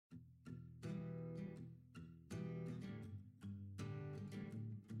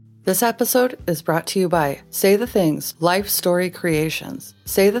This episode is brought to you by Say the Things Life Story Creations.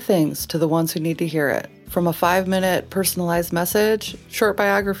 Say the things to the ones who need to hear it. From a 5-minute personalized message, short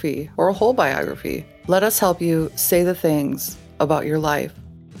biography, or a whole biography, let us help you say the things about your life.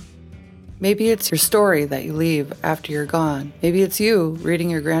 Maybe it's your story that you leave after you're gone. Maybe it's you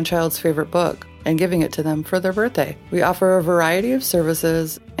reading your grandchild's favorite book and giving it to them for their birthday. We offer a variety of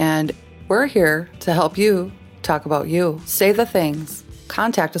services, and we're here to help you talk about you. Say the things.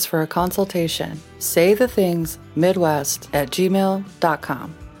 Contact us for a consultation.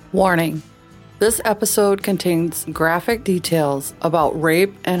 saythethingsmidwest@gmail.com. Warning. This episode contains graphic details about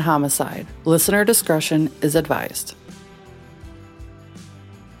rape and homicide. Listener discretion is advised.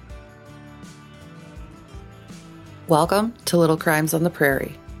 Welcome to Little Crimes on the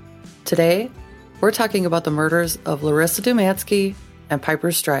Prairie. Today, we're talking about the murders of Larissa Dumansky and Piper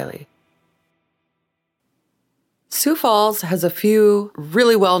Streyle. Sioux Falls has a few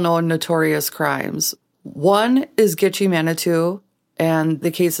really well-known notorious crimes. One is Gitche Manitou and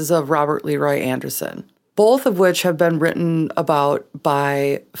the cases of Robert Leroy Anderson, both of which have been written about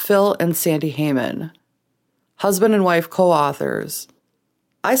by Phil and Sandy Heyman, husband and wife co-authors.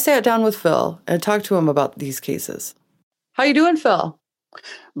 I sat down with Phil and talked to him about these cases. How you doing, Phil?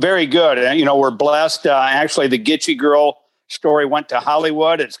 Very good. And, we're blessed. Actually, the Gitche girl story went to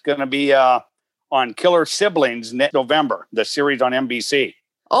Hollywood. It's going to be on Killer Siblings next November, the series on NBC.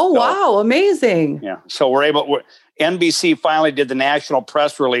 Oh, wow. Amazing. Yeah. So NBC finally did the national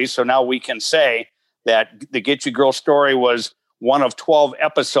press release. So now we can say that the Gitche girl story was one of 12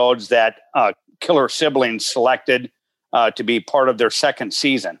 episodes that Killer Siblings selected to be part of their second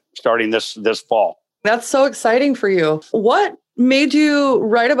season starting this fall. That's so exciting for you. What made you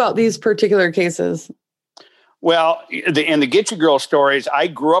write about these particular cases? Well, in the Gitche girl stories, I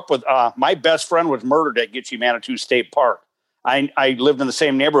grew up with, my best friend was murdered at Gitche Manitou State Park. I lived in the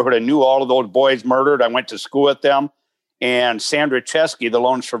same neighborhood. I knew all of those boys murdered. I went to school with them. And Sandra Chesky, the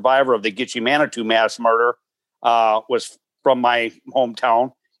lone survivor of the Gitche Manitou mass murder, was from my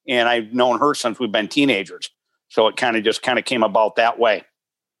hometown. And I've known her since we've been teenagers. So it kind of came about that way.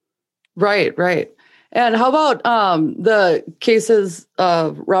 Right. And how about the cases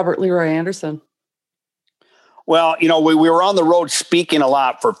of Robert Leroy Anderson? Well, we were on the road speaking a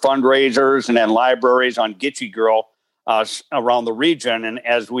lot for fundraisers and then libraries on Gitche Girl around the region. And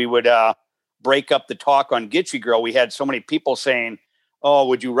as we would break up the talk on Gitche Girl, we had so many people saying, "Oh,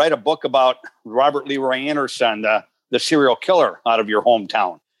 would you write a book about Robert Leroy Anderson, the serial killer out of your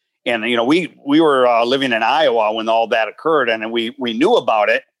hometown?" And, we were living in Iowa when all that occurred. And we knew about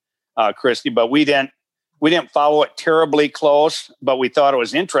it, Christy, but we didn't follow it terribly close, but we thought it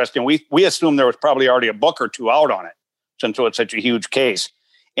was interesting. We assumed there was probably already a book or two out on it since it was such a huge case.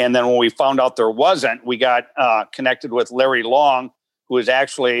 And then when we found out there wasn't, we got connected with Larry Long, who is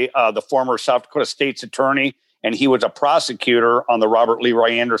actually the former South Dakota State's attorney, and he was a prosecutor on the Robert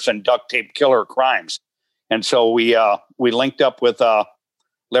Leroy Anderson duct tape killer crimes. And so we linked up with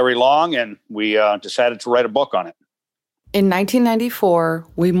Larry Long, and we decided to write a book on it. In 1994,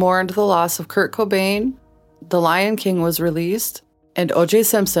 we mourned the loss of Kurt Cobain. The Lion King was released, and O.J.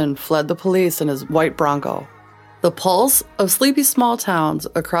 Simpson fled the police in his white Bronco. The pulse of sleepy small towns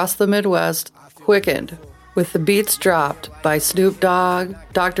across the Midwest quickened with the beats dropped by Snoop Dogg,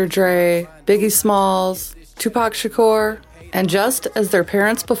 Dr. Dre, Biggie Smalls, Tupac Shakur, and just as their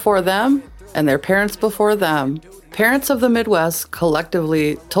parents before them and their parents before them, parents of the Midwest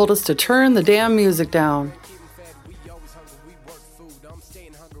collectively told us to turn the damn music down.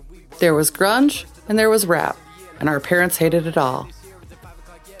 There was grunge and there was rap, and our parents hated it all.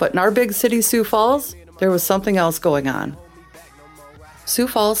 But in our big city, Sioux Falls, there was something else going on. Sioux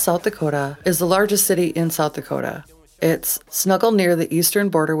Falls, South Dakota, is the largest city in South Dakota. It's snuggled near the eastern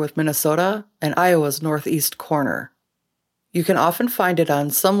border with Minnesota and Iowa's northeast corner. You can often find it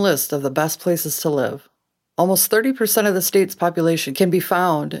on some list of the best places to live. Almost 30% of the state's population can be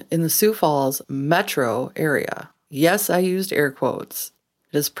found in the Sioux Falls metro area. Yes, I used air quotes.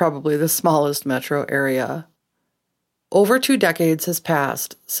 It is probably the smallest metro area. Over 2 decades has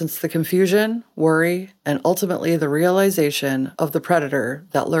passed since the confusion, worry, and ultimately the realization of the predator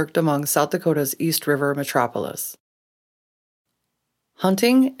that lurked among South Dakota's East River metropolis.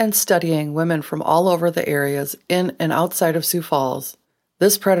 Hunting and studying women from all over the areas in and outside of Sioux Falls,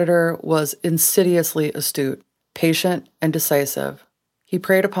 this predator was insidiously astute, patient, and decisive. He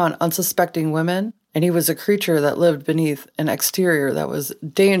preyed upon unsuspecting women, and he was a creature that lived beneath an exterior that was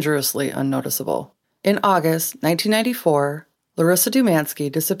dangerously unnoticeable. In August 1994, Larissa Dumansky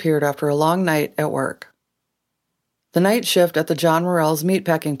disappeared after a long night at work. The night shift at the John Morrell's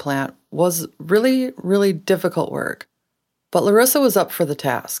meatpacking plant was really difficult work, but Larissa was up for the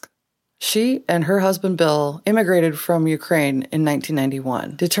task. She and her husband Bill immigrated from Ukraine in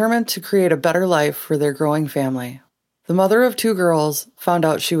 1991, determined to create a better life for their growing family. The mother of 2 girls found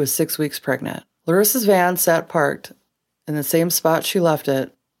out she was 6 weeks pregnant. Larissa's van sat parked in the same spot she left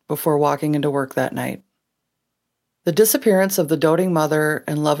it before walking into work that night. The disappearance of the doting mother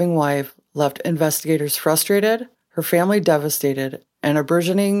and loving wife left investigators frustrated, her family devastated, and a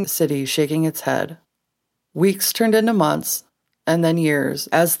burgeoning city shaking its head. Weeks turned into months, and then years,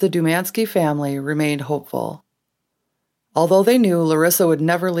 as the Dumansky family remained hopeful. Although they knew Larissa would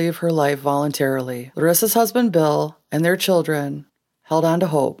never leave her life voluntarily, Larissa's husband Bill and their children held on to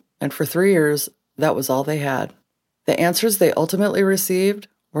hope, and for 3 years, that was all they had. The answers they ultimately received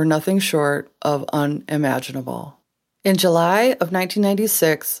were nothing short of unimaginable. In July of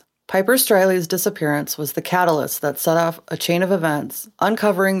 1996, Piper Streyley's disappearance was the catalyst that set off a chain of events,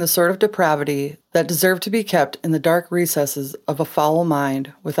 uncovering the sort of depravity that deserved to be kept in the dark recesses of a foul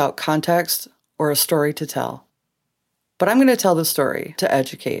mind without context or a story to tell. But I'm going to tell the story to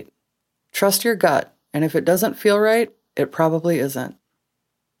educate. Trust your gut, and if it doesn't feel right, it probably isn't.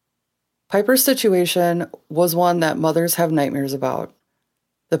 Piper's situation was one that mothers have nightmares about.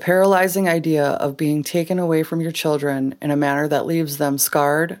 The paralyzing idea of being taken away from your children in a manner that leaves them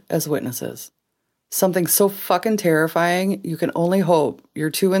scarred as witnesses. Something so fucking terrifying, you can only hope your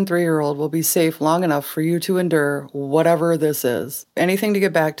 2 and 3-year-old will be safe long enough for you to endure whatever this is. Anything to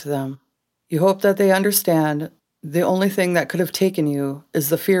get back to them. You hope that they understand the only thing that could have taken you is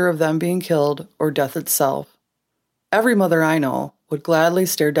the fear of them being killed or death itself. Every mother I know would gladly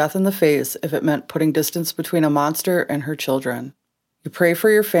stare death in the face if it meant putting distance between a monster and her children. You pray for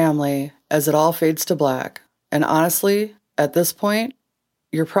your family as it all fades to black, and honestly, at this point,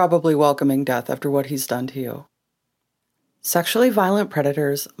 you're probably welcoming death after what he's done to you. Sexually violent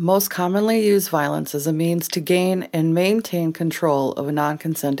predators most commonly use violence as a means to gain and maintain control of a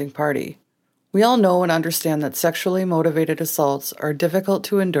non-consenting party. We all know and understand that sexually motivated assaults are difficult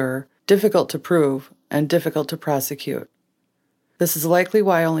to endure, difficult to prove, and difficult to prosecute. This is likely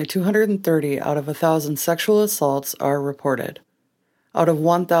why only 230 out of 1,000 sexual assaults are reported. Out of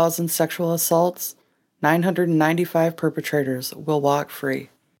 1,000 sexual assaults, 995 perpetrators will walk free.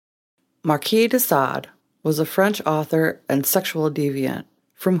 Marquis de Sade was a French author and sexual deviant,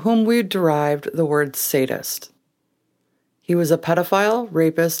 from whom we derived the word sadist. He was a pedophile,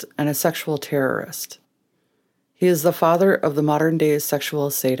 rapist, and a sexual terrorist. He is the father of the modern-day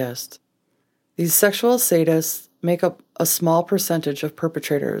sexual sadist. These sexual sadists make up a small percentage of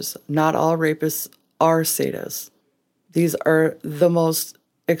perpetrators. Not all rapists are sadists. These are the most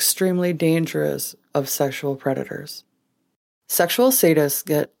extremely dangerous of sexual predators. Sexual sadists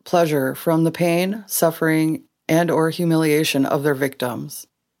get pleasure from the pain, suffering, and/or humiliation of their victims.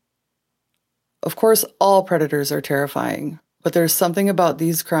 Of course, all predators are terrifying, but there's something about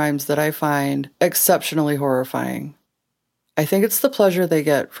these crimes that I find exceptionally horrifying. I think it's the pleasure they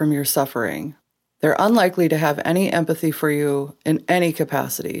get from your suffering. They're unlikely to have any empathy for you in any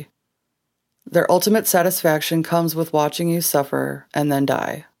capacity. Their ultimate satisfaction comes with watching you suffer and then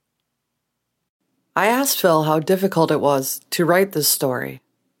die. I asked Phil how difficult it was to write this story.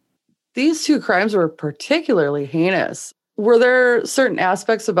 These 2 crimes were particularly heinous. Were there certain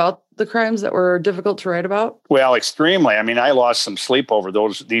aspects about the crimes that were difficult to write about? Well, extremely. I mean, I lost some sleep over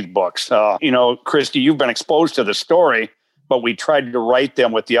these books. Christy, you've been exposed to the story, but we tried to write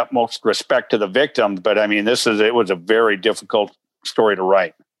them with the utmost respect to the victims. But I mean, it was a very difficult story to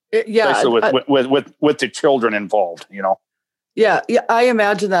write. Especially with the children involved, Yeah, I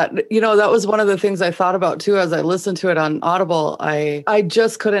imagine that. That was one of the things I thought about too as I listened to it on Audible. I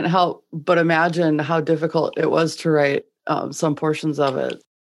just couldn't help but imagine how difficult it was to write some portions of it.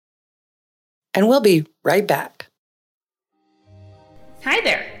 And we'll be right back. Hi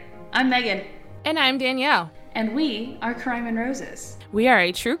there, I'm Megan. And I'm Danielle. And we are Crime and Roses. We are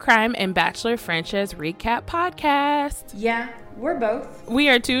a true crime and Bachelor franchise recap podcast. Yeah, we're both. We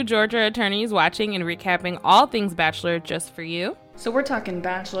are 2 Georgia attorneys watching and recapping all things Bachelor just for you. So we're talking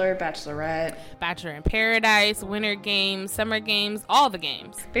Bachelor, Bachelorette, Bachelor in Paradise, Winter Games, Summer Games, all the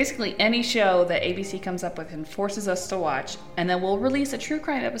games. Basically any show that ABC comes up with and forces us to watch, and then we'll release a true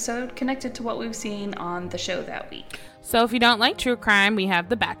crime episode connected to what we've seen on the show that week. So if you don't like true crime, we have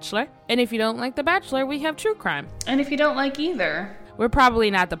The Bachelor. And if you don't like The Bachelor, we have true crime. And if you don't like either, we're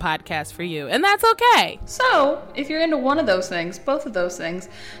probably not the podcast for you, and that's okay. So, if you're into one of those things, both of those things,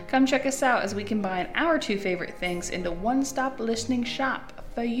 come check us out as we combine our 2 favorite things into one-stop listening shop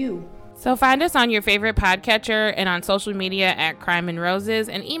for you. So find us on your favorite podcatcher and on social media at Crime and Roses,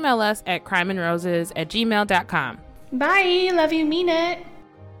 and email us at crimeandroses@gmail.com. Bye. Love you. Mean it.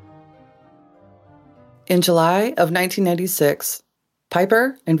 In July of 1996,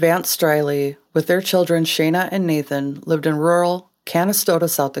 Piper and Vance Striley, with their children Shayna and Nathan, lived in rural Canastota,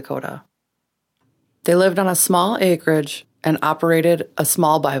 South Dakota. They lived on a small acreage and operated a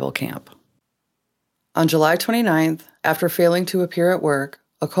small Bible camp. On July 29th, after failing to appear at work,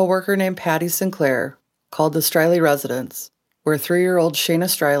 a coworker named Patty Sinclair called the Striley residence, where 3-year-old Shayna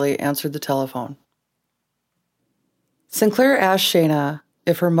Striley answered the telephone. Sinclair asked Shayna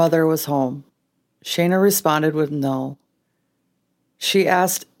if her mother was home. Shayna responded with no. She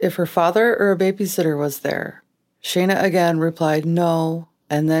asked if her father or a babysitter was there. Shayna again replied no,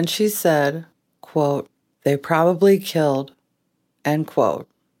 and then she said, quote, "They probably killed," end quote.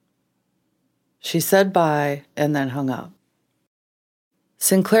 She said bye and then hung up.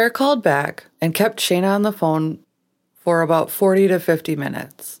 Sinclair called back and kept Shayna on the phone for about 40 to 50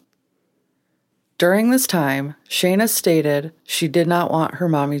 minutes. During this time, Shayna stated she did not want her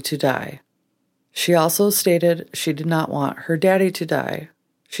mommy to die. She also stated she did not want her daddy to die.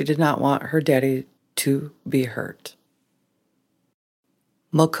 She did not want her daddy to be hurt.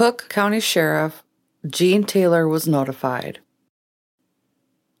 McCook County Sheriff Gene Taylor was notified.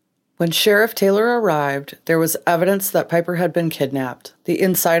 When Sheriff Taylor arrived, there was evidence that Piper had been kidnapped. The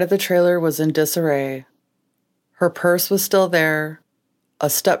inside of the trailer was in disarray. Her purse was still there. A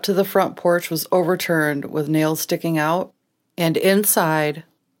step to the front porch was overturned with nails sticking out, and inside,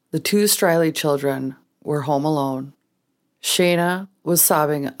 the 2 Striley children were home alone. Shayna was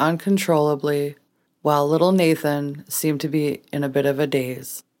sobbing uncontrollably, while little Nathan seemed to be in a bit of a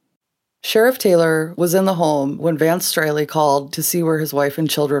daze. Sheriff Taylor was in the home when Vance Striley called to see where his wife and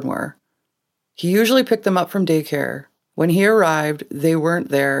children were. He usually picked them up from daycare. When he arrived, they weren't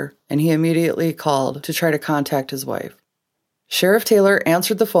there, and he immediately called to try to contact his wife. Sheriff Taylor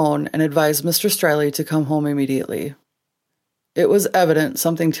answered the phone and advised Mr. Striley to come home immediately. It was evident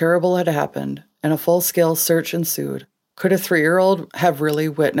something terrible had happened, and a full-scale search ensued. Could a 3-year-old have really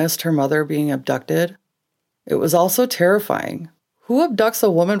witnessed her mother being abducted? It was also terrifying. Who abducts a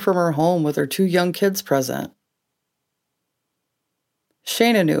woman from her home with her 2 young kids present?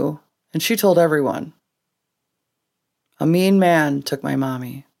 Shayna knew, and she told everyone. A mean man took my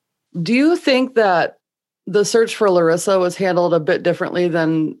mommy. Do you think that the search for Larissa was handled a bit differently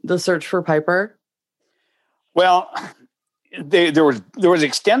than the search for Piper? Well, there was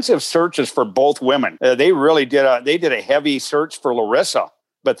extensive searches for both women. They really did a heavy search for Larissa,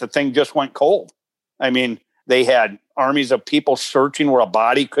 but the thing just went cold. I mean, they had armies of people searching where a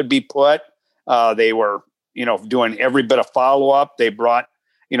body could be put. They were, doing every bit of follow-up. They brought,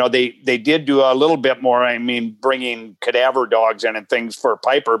 they did do a little bit more. I mean, bringing cadaver dogs in and things for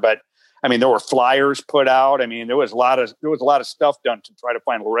Piper, but I mean, there were flyers put out. I mean, there was a lot of stuff done to try to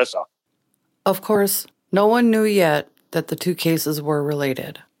find Larissa. Of course, no one knew yet that the 2 cases were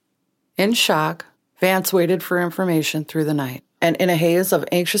related. In shock, Vance waited for information through the night, and in a haze of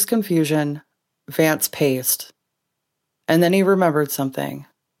anxious confusion, Vance paced. And then he remembered something.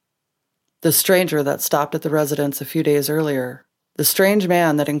 The stranger that stopped at the residence a few days earlier. The strange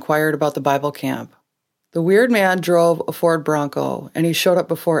man that inquired about the Bible camp. The weird man drove a Ford Bronco, and he showed up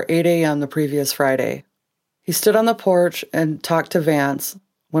before 8 a.m. the previous Friday. He stood on the porch and talked to Vance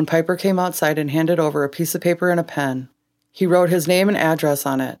when Piper came outside and handed over a piece of paper and a pen. He wrote his name and address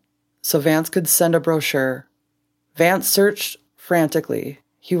on it, so Vance could send a brochure. Vance searched frantically.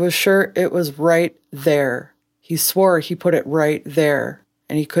 He was sure it was right there. He swore he put it right there,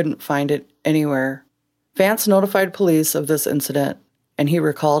 and he couldn't find it anywhere. Vance notified police of this incident, and he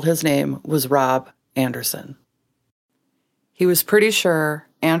recalled his name was Rob Anderson. He was pretty sure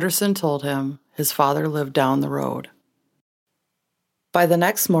Anderson told him his father lived down the road. By the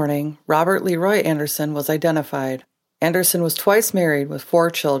next morning, Robert Leroy Anderson was identified. Anderson was twice married with 4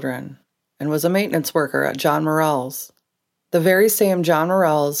 children and was a maintenance worker at John Morrell's, the very same John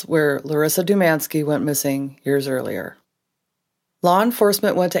Morrell's where Larissa Dumansky went missing years earlier. Law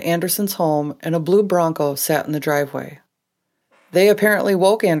enforcement went to Anderson's home and a blue Bronco sat in the driveway. They apparently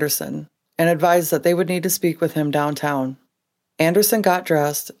woke Anderson and advised that they would need to speak with him downtown. Anderson got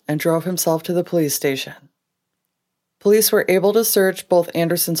dressed and drove himself to the police station. Police were able to search both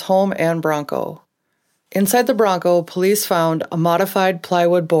Anderson's home and Bronco. Inside the Bronco, police found a modified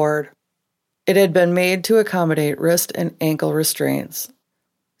plywood board. It had been made to accommodate wrist and ankle restraints.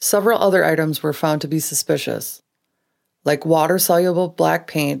 Several other items were found to be suspicious, like water-soluble black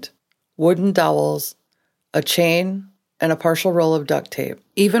paint, wooden dowels, a chain, and a partial roll of duct tape.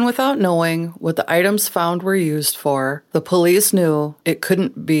 Even without knowing what the items found were used for, the police knew it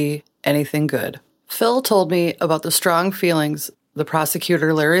couldn't be anything good. Phil told me about the strong feelings the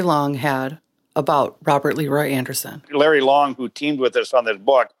prosecutor Larry Long had about Robert Leroy Anderson. Larry Long, who teamed with us on this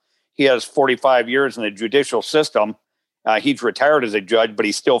book, he has 45 years in the judicial system, He's retired as a judge, but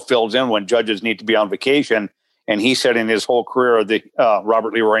he still fills in when judges need to be on vacation. And he said in his whole career,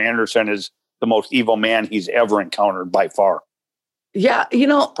 Robert Leroy Anderson is the most evil man he's ever encountered by far. Yeah,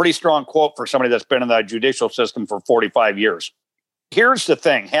 pretty strong quote for somebody that's been in the judicial system for 45 years. Here's the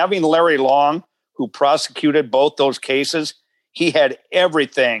thing. Having Larry Long, who prosecuted both those cases, he had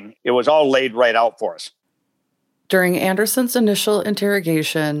everything. It was all laid right out for us. During Anderson's initial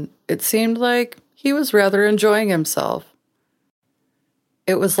interrogation, it seemed like he was rather enjoying himself.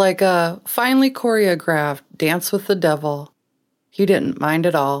 It was like a finely choreographed dance with the devil. He didn't mind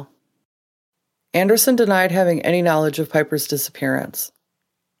at all. Anderson denied having any knowledge of Piper's disappearance,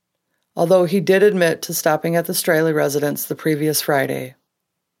 although he did admit to stopping at the Striley residence the previous Friday.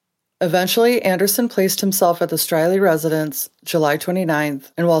 Eventually, Anderson placed himself at the Striley residence July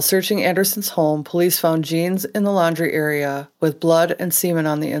 29th, and while searching Anderson's home, police found jeans in the laundry area with blood and semen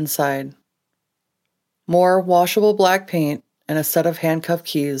on the inside. More washable black paint and a set of handcuff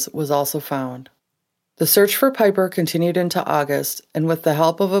keys was also found. The search for Piper continued into August, and with the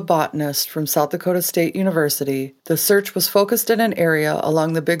help of a botanist from South Dakota State University, the search was focused in an area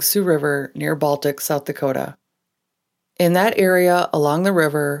along the Big Sioux River near Baltic, South Dakota. In that area along the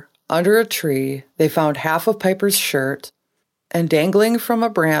river, under a tree, they found half of Piper's shirt, and dangling from a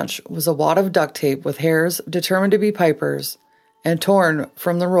branch was a wad of duct tape with hairs determined to be Piper's and torn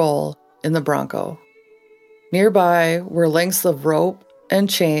from the roll in the Bronco. Nearby were lengths of rope and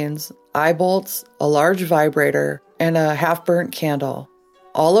chains, eye bolts, a large vibrator, and a half-burnt candle,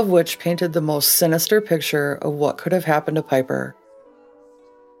 all of which painted the most sinister picture of what could have happened to Piper.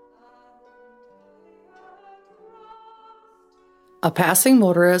 A passing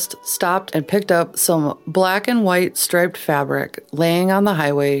motorist stopped and picked up some black and white striped fabric laying on the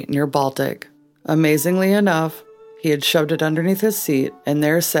highway near Baltic. Amazingly enough, he had shoved it underneath his seat, and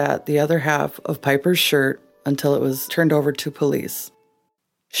there sat the other half of Piper's shirt until it was turned over to police.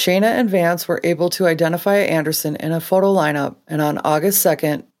 Shayna and Vance were able to identify Anderson in a photo lineup, and on August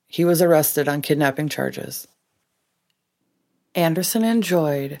 2nd, he was arrested on kidnapping charges. Anderson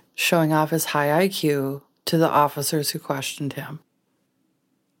enjoyed showing off his high IQ to the officers who questioned him.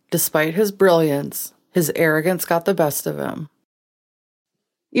 Despite his brilliance, his arrogance got the best of him.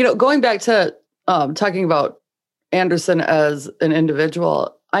 Going back to talking about Anderson as an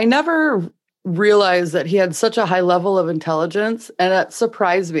individual, I never realized that he had such a high level of intelligence, and that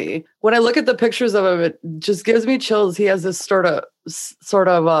surprised me. When I look at the pictures of him, it just gives me chills. He has this sort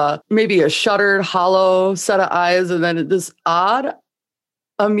of maybe a shuttered, hollow set of eyes, and then this odd,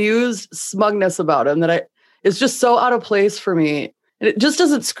 amused smugness about him that it's just so out of place for me. And it just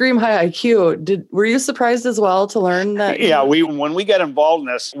doesn't scream high IQ. Were you surprised as well to learn that? Yeah, when we got involved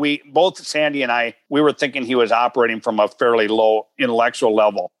in this, both Sandy and I, we were thinking he was operating from a fairly low intellectual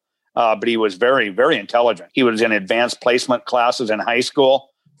level. But he was very, very intelligent. He was in advanced placement classes in high school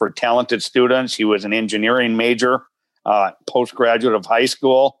for talented students. He was an engineering major, postgraduate of high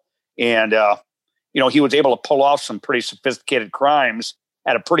school. And, he was able to pull off some pretty sophisticated crimes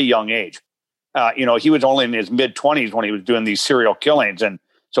at a pretty young age. He was only in his mid-20s when he was doing these serial killings. And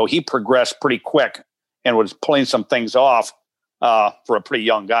so he progressed pretty quick and was pulling some things off for a pretty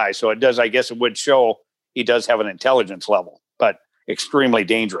young guy. So I guess it would show he does have an intelligence level, but extremely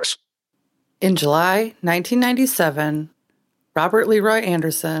dangerous. In July 1997, Robert Leroy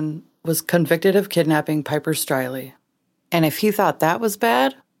Anderson was convicted of kidnapping Piper Striley. And if he thought that was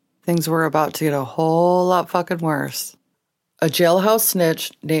bad, things were about to get a whole lot fucking worse. A jailhouse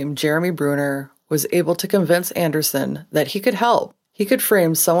snitch named Jeremy Bruner was able to convince Anderson that he could help. He could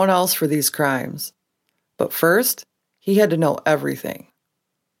frame someone else for these crimes. But first, he had to know everything.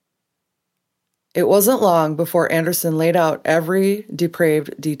 It wasn't long before Anderson laid out every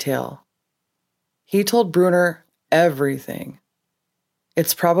depraved detail. He told Bruner everything.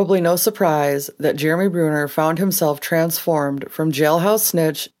 It's probably no surprise that Jeremy Bruner found himself transformed from jailhouse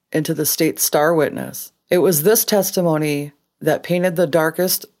snitch into the state's star witness. It was this testimony that painted the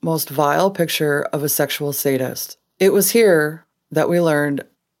darkest, most vile picture of a sexual sadist. It was here that we learned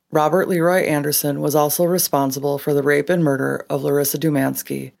Robert Leroy Anderson was also responsible for the rape and murder of Larissa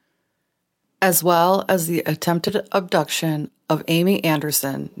Dumansky, as well as the attempted abduction of Amy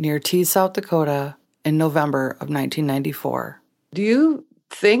Anderson near Tees, South Dakota in November of 1994. Do you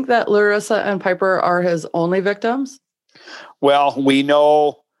think that Larissa and Piper are his only victims? Well, we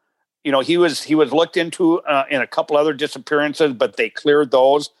know, he was looked into in a couple other disappearances, but they cleared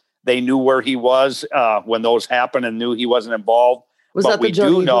those. They knew where he was when those happened and knew he wasn't involved. Was that the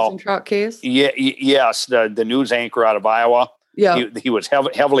Jody Huizentraut case? Yes, the news anchor out of Iowa. Yeah, he was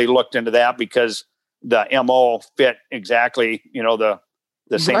heavily looked into that because the MO fit exactly, the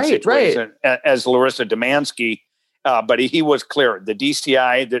same situation as Larissa Dumansky. But he was cleared. The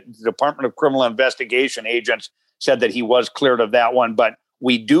DCI, the Department of Criminal Investigation agents, said that he was cleared of that one. But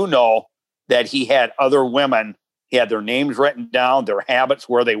we do know that he had other women. He had their names written down, their habits,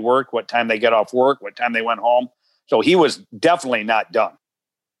 where they work, what time they get off work, what time they went home. So he was definitely not done.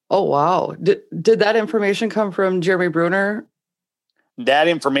 Oh, wow. Did that information come from Jeremy Bruner? That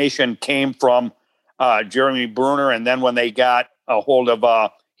information came from Jeremy Bruner. And then when they got a hold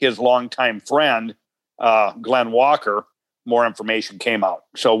of his longtime friend, Glenn Walker, more information came out.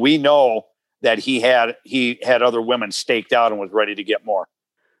 So we know that he had other women staked out and was ready to get more.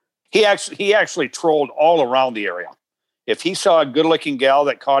 He actually trolled all around the area. If he saw a good-looking gal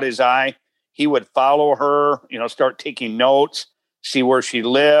that caught his eye, he would follow her, start taking notes, see where she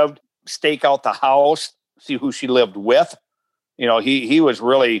lived, stake out the house, see who she lived with. He was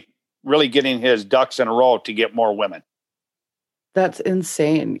really, really getting his ducks in a row to get more women. That's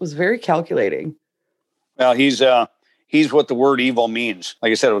insane. It was very calculating. Well, he's what the word evil means.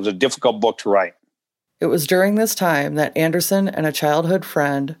 Like I said, it was a difficult book to write. It was during this time that Anderson and a childhood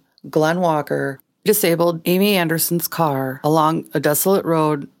friend, Glenn Walker, disabled Amy Anderson's car along a desolate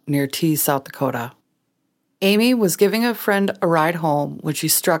road near T, South Dakota. Amy was giving a friend a ride home when she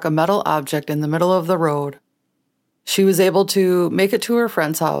struck a metal object in the middle of the road. She was able to make it to her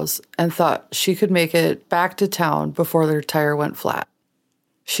friend's house and thought she could make it back to town before their tire went flat.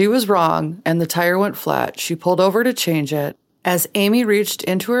 She was wrong, and the tire went flat. She pulled over to change it. As Amy reached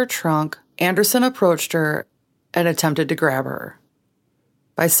into her trunk, Anderson approached her and attempted to grab her.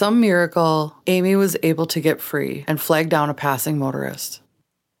 By some miracle, Amy was able to get free and flag down a passing motorist.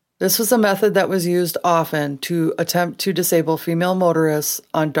 This was a method that was used often to attempt to disable female motorists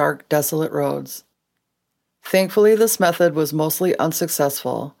on dark, desolate roads. Thankfully, this method was mostly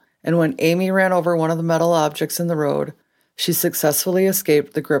unsuccessful, and when Amy ran over one of the metal objects in the road, she successfully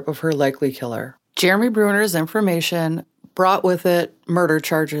escaped the grip of her likely killer. Jeremy Bruner's information brought with it murder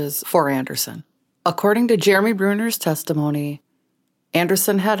charges for Anderson. According to Jeremy Bruner's testimony,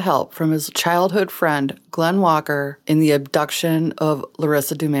 Anderson had help from his childhood friend, Glenn Walker, in the abduction of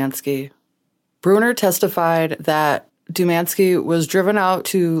Larissa Dumansky. Bruner testified that Dumansky was driven out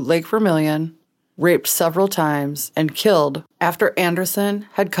to Lake Vermilion, raped several times, and killed after Anderson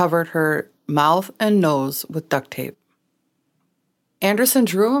had covered her mouth and nose with duct tape. Anderson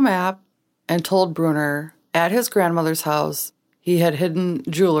drew a map and told Bruner at his grandmother's house he had hidden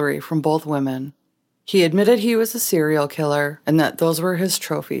jewelry from both women. He admitted he was a serial killer and that those were his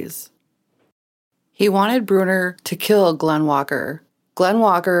trophies. He wanted Bruner to kill Glenn Walker. Glenn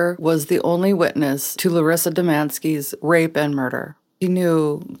Walker was the only witness to Larissa Dumansky's rape and murder. He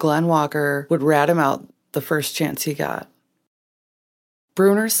knew Glenn Walker would rat him out the first chance he got.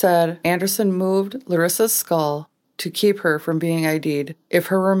 Bruner said Anderson moved Larissa's skull to keep her from being ID'd if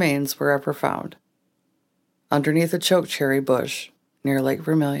her remains were ever found, underneath a chokecherry bush near Lake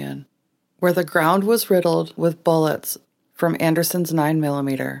Vermilion, where the ground was riddled with bullets from Anderson's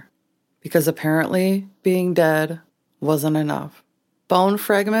 9mm, because apparently being dead wasn't enough. Bone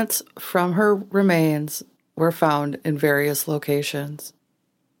fragments from her remains were found in various locations.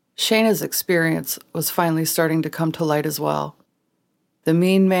 Shayna's experience was finally starting to come to light as well. The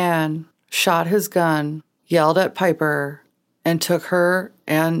mean man shot his gun, yelled at Piper, and took her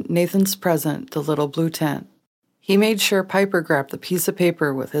and Nathan's present, the little blue tent. He made sure Piper grabbed the piece of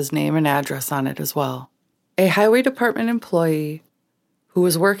paper with his name and address on it as well. A highway department employee who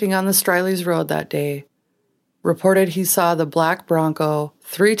was working on the Streley's Road that day reported he saw the black Bronco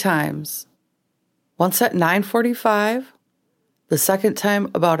 3 times, once at 9:45, the second time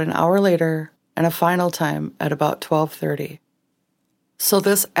about an hour later, and a final time at about 12:30. So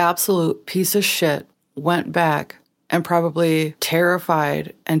this absolute piece of shit went back and probably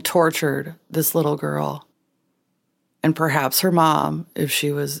terrified and tortured this little girl. And perhaps her mom, if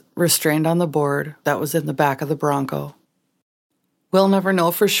she was restrained on the board that was in the back of the Bronco. We'll never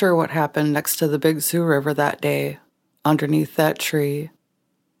know for sure what happened next to the Big Sioux River that day, underneath that tree,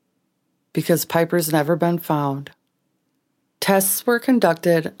 because Piper's never been found. Tests were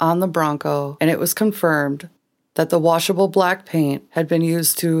conducted on the Bronco, and it was confirmed that the washable black paint had been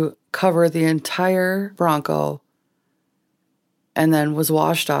used to cover the entire Bronco and then was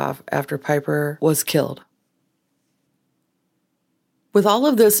washed off after Piper was killed. With all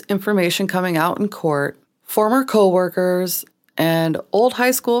of this information coming out in court, former co-workers and old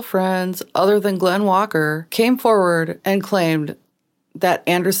high school friends other than Glenn Walker came forward and claimed that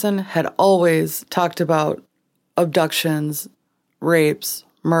Anderson had always talked about abductions, rapes,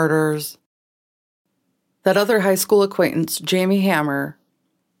 murders. That other high school acquaintance, Jamie Hammer,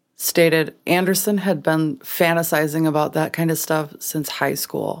 stated Anderson had been fantasizing about that kind of stuff since high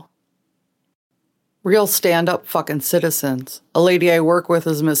school. Real stand-up fucking citizens. A lady I work with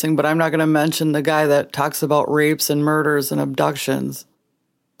is missing, but I'm not going to mention the guy that talks about rapes and murders and abductions.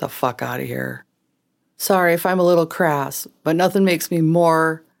 The fuck out of here. Sorry if I'm a little crass, but nothing makes me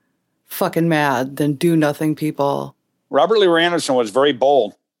more fucking mad than do-nothing people. Robert Leroy Anderson was very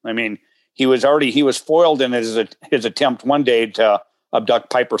bold. I mean, he was foiled in his attempt one day to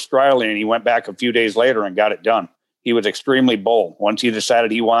abduct Piper Streyle, and he went back a few days later and got it done. He was extremely bold. Once he decided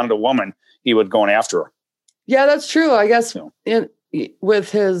he wanted a woman, he was going after her. Yeah, that's true. I guess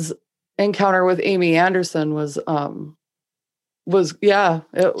with his encounter with Amy Anderson was right in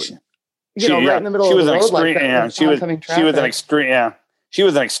the middle of the road like that. Yeah, she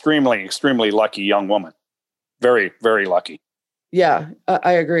was an extremely lucky young woman. Very, very lucky. Yeah,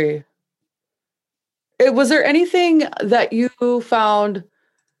 I agree. Was there anything that you found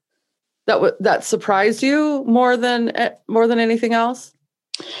that surprised you more than anything else?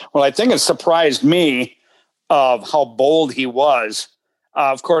 Well, I think it surprised me of how bold he was.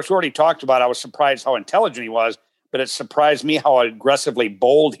 Of course, we already talked about, I was surprised how intelligent he was, but it surprised me how aggressively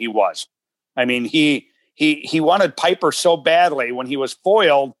bold he was. I mean, he wanted Piper so badly. When he was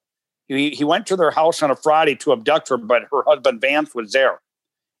foiled, he went to their house on a Friday to abduct her, but her husband Vance was there.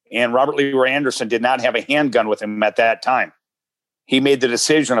 And Robert Leroy Anderson did not have a handgun with him at that time. He made the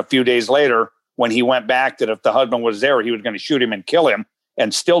decision a few days later when he went back that if the husband was there, he was going to shoot him and kill him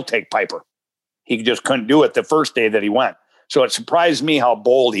and still take Piper. He just couldn't do it the first day that he went. So it surprised me how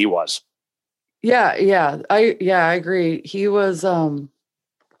bold he was. Yeah. I agree. He was, and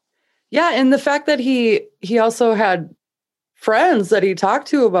the fact that he also had friends that he talked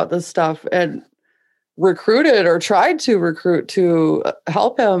to about this stuff and recruited or tried to recruit to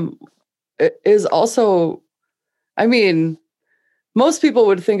help him is also, I mean, most people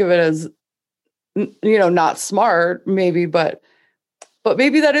would think of it as, not smart maybe, but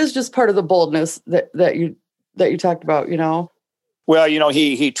maybe that is just part of the boldness that you talked about, Well,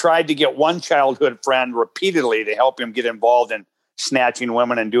 he tried to get one childhood friend repeatedly to help him get involved in snatching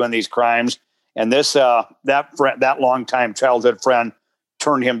women and doing these crimes. And that longtime childhood friend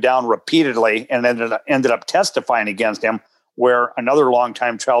turned him down repeatedly and ended up testifying against him, where another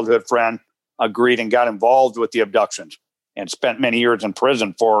longtime childhood friend agreed and got involved with the abductions and spent many years in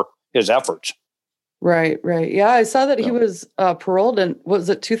prison for his efforts. Right. Yeah, I saw that he was paroled in, was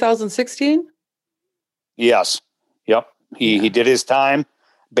it 2016? Yes. Yep. He did his time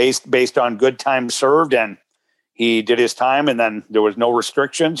based on good time served, and he did his time, and then there was no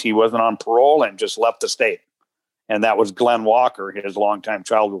restrictions. He wasn't on parole and just left the state. And that was Glenn Walker, his longtime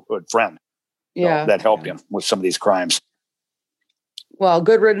childhood friend. That helped him with some of these crimes. Well,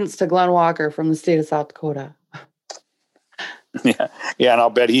 good riddance to Glenn Walker from the state of South Dakota. Yeah, and I'll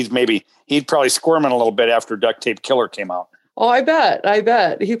bet he's probably squirming a little bit after Duct Tape Killer came out. Oh, I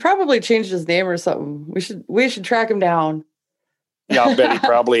bet. He probably changed his name or something. We should track him down. Yeah, I'll bet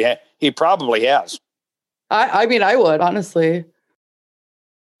he probably has. I mean, I would, honestly.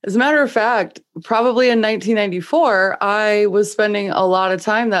 As a matter of fact, probably in 1994, I was spending a lot of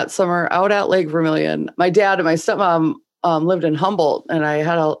time that summer out at Lake Vermilion. My dad and my stepmom lived in Humboldt, and I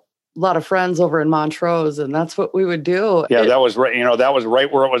had a lot of friends over in Montrose, and that's what we would do. Yeah, that was right. That was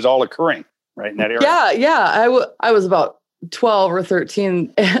right where it was all occurring, right in that area. Yeah. I was about 12 or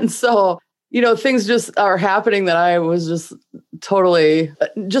 13, and so things just are happening that I was just totally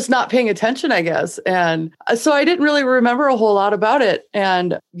just not paying attention, I guess. And so I didn't really remember a whole lot about it.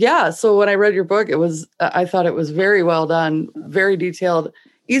 And so when I read your book, I thought it was very well done, very detailed,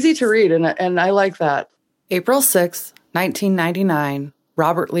 easy to read. And I like that. April 6, 1999,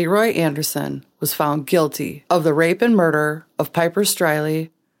 Robert Leroy Anderson was found guilty of the rape and murder of Piper Streyle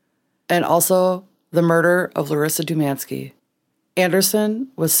and also the murder of Larissa Dumansky. Anderson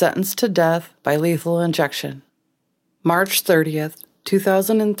was sentenced to death by lethal injection. March 30th,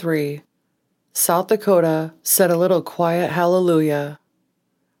 2003, South Dakota said a little quiet hallelujah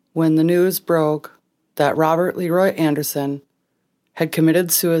when the news broke that Robert Leroy Anderson had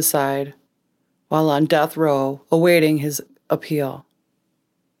committed suicide while on death row awaiting his appeal.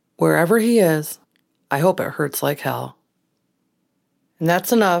 Wherever he is, I hope it hurts like hell. And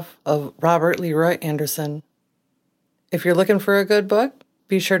that's enough of Robert Leroy Anderson. If you're looking for a good book,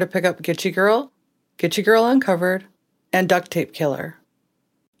 be sure to pick up Gitchy Girl Uncovered, and Duct Tape Killer.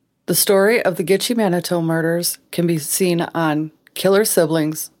 The story of the Gitchy Manitou murders can be seen on Killer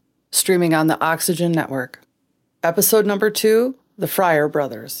Siblings, streaming on the Oxygen Network. Episode number 2, The Fryer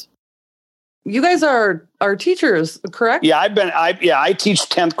Brothers. You guys are teachers, correct? Yeah, I teach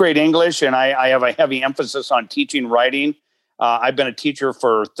 10th grade English, and I have a heavy emphasis on teaching writing. I've been a teacher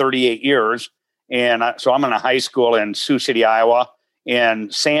for 38 years, and so I'm in a high school in Sioux City, Iowa,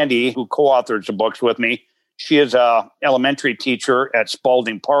 And Sandy, who co-authored the books with me, she is a elementary teacher at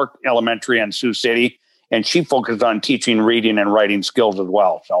Spalding Park Elementary in Sioux City, and she focuses on teaching reading and writing skills as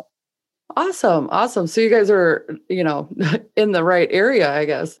well. So awesome. So you guys are, in the right area, I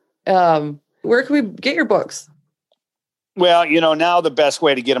guess. Where can we get your books? Well, now the best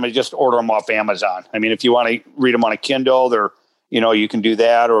way to get them is just order them off Amazon. I mean, if you want to read them on a Kindle, you can do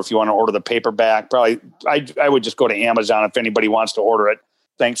that. Or if you want to order the paperback, probably I would just go to Amazon if anybody wants to order it.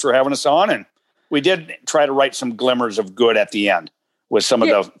 Thanks for having us on. And we did try to write some glimmers of good at the end with some of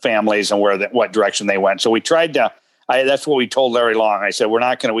the families and what direction they went. So we tried to, that's what we told Larry Long. I said,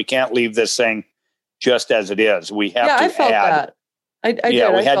 we can't leave this thing just as it is. We have to I felt add.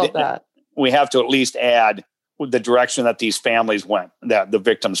 that. We have to at least add the direction that these families went, that the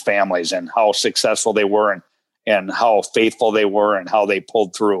victims' families, and how successful they were and how faithful they were and how they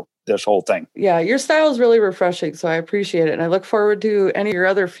pulled through this whole thing. Yeah, your style is really refreshing, so I appreciate it. And I look forward to any of your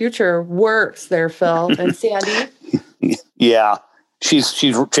other future works there, Phil and Sandy. Yeah, she's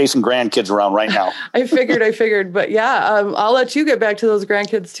chasing grandkids around right now. I figured. But yeah, I'll let you get back to those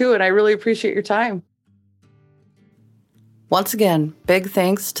grandkids too, and I really appreciate your time. Once again, big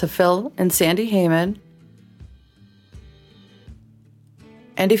thanks to Phil and Sandy Heyman.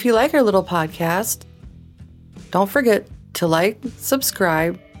 And if you like our little podcast, don't forget to like,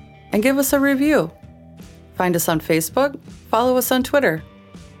 subscribe, and give us a review. Find us on Facebook, follow us on Twitter.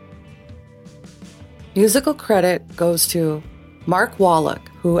 Musical credit goes to Mark Wallach,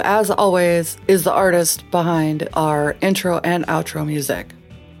 who, as always, is the artist behind our intro and outro music.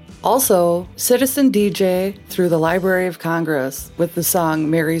 Also, Citizen DJ through the Library of Congress with the song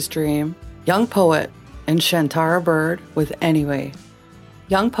Mary's Dream, Young Poet, and Shantara Bird with Anyway.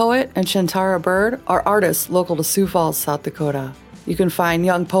 Young Poet and Shantara Bird are artists local to Sioux Falls, South Dakota. You can find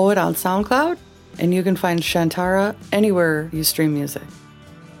Young Poet on SoundCloud, and you can find Shantara anywhere you stream music.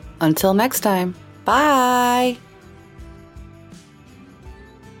 Until next time, bye!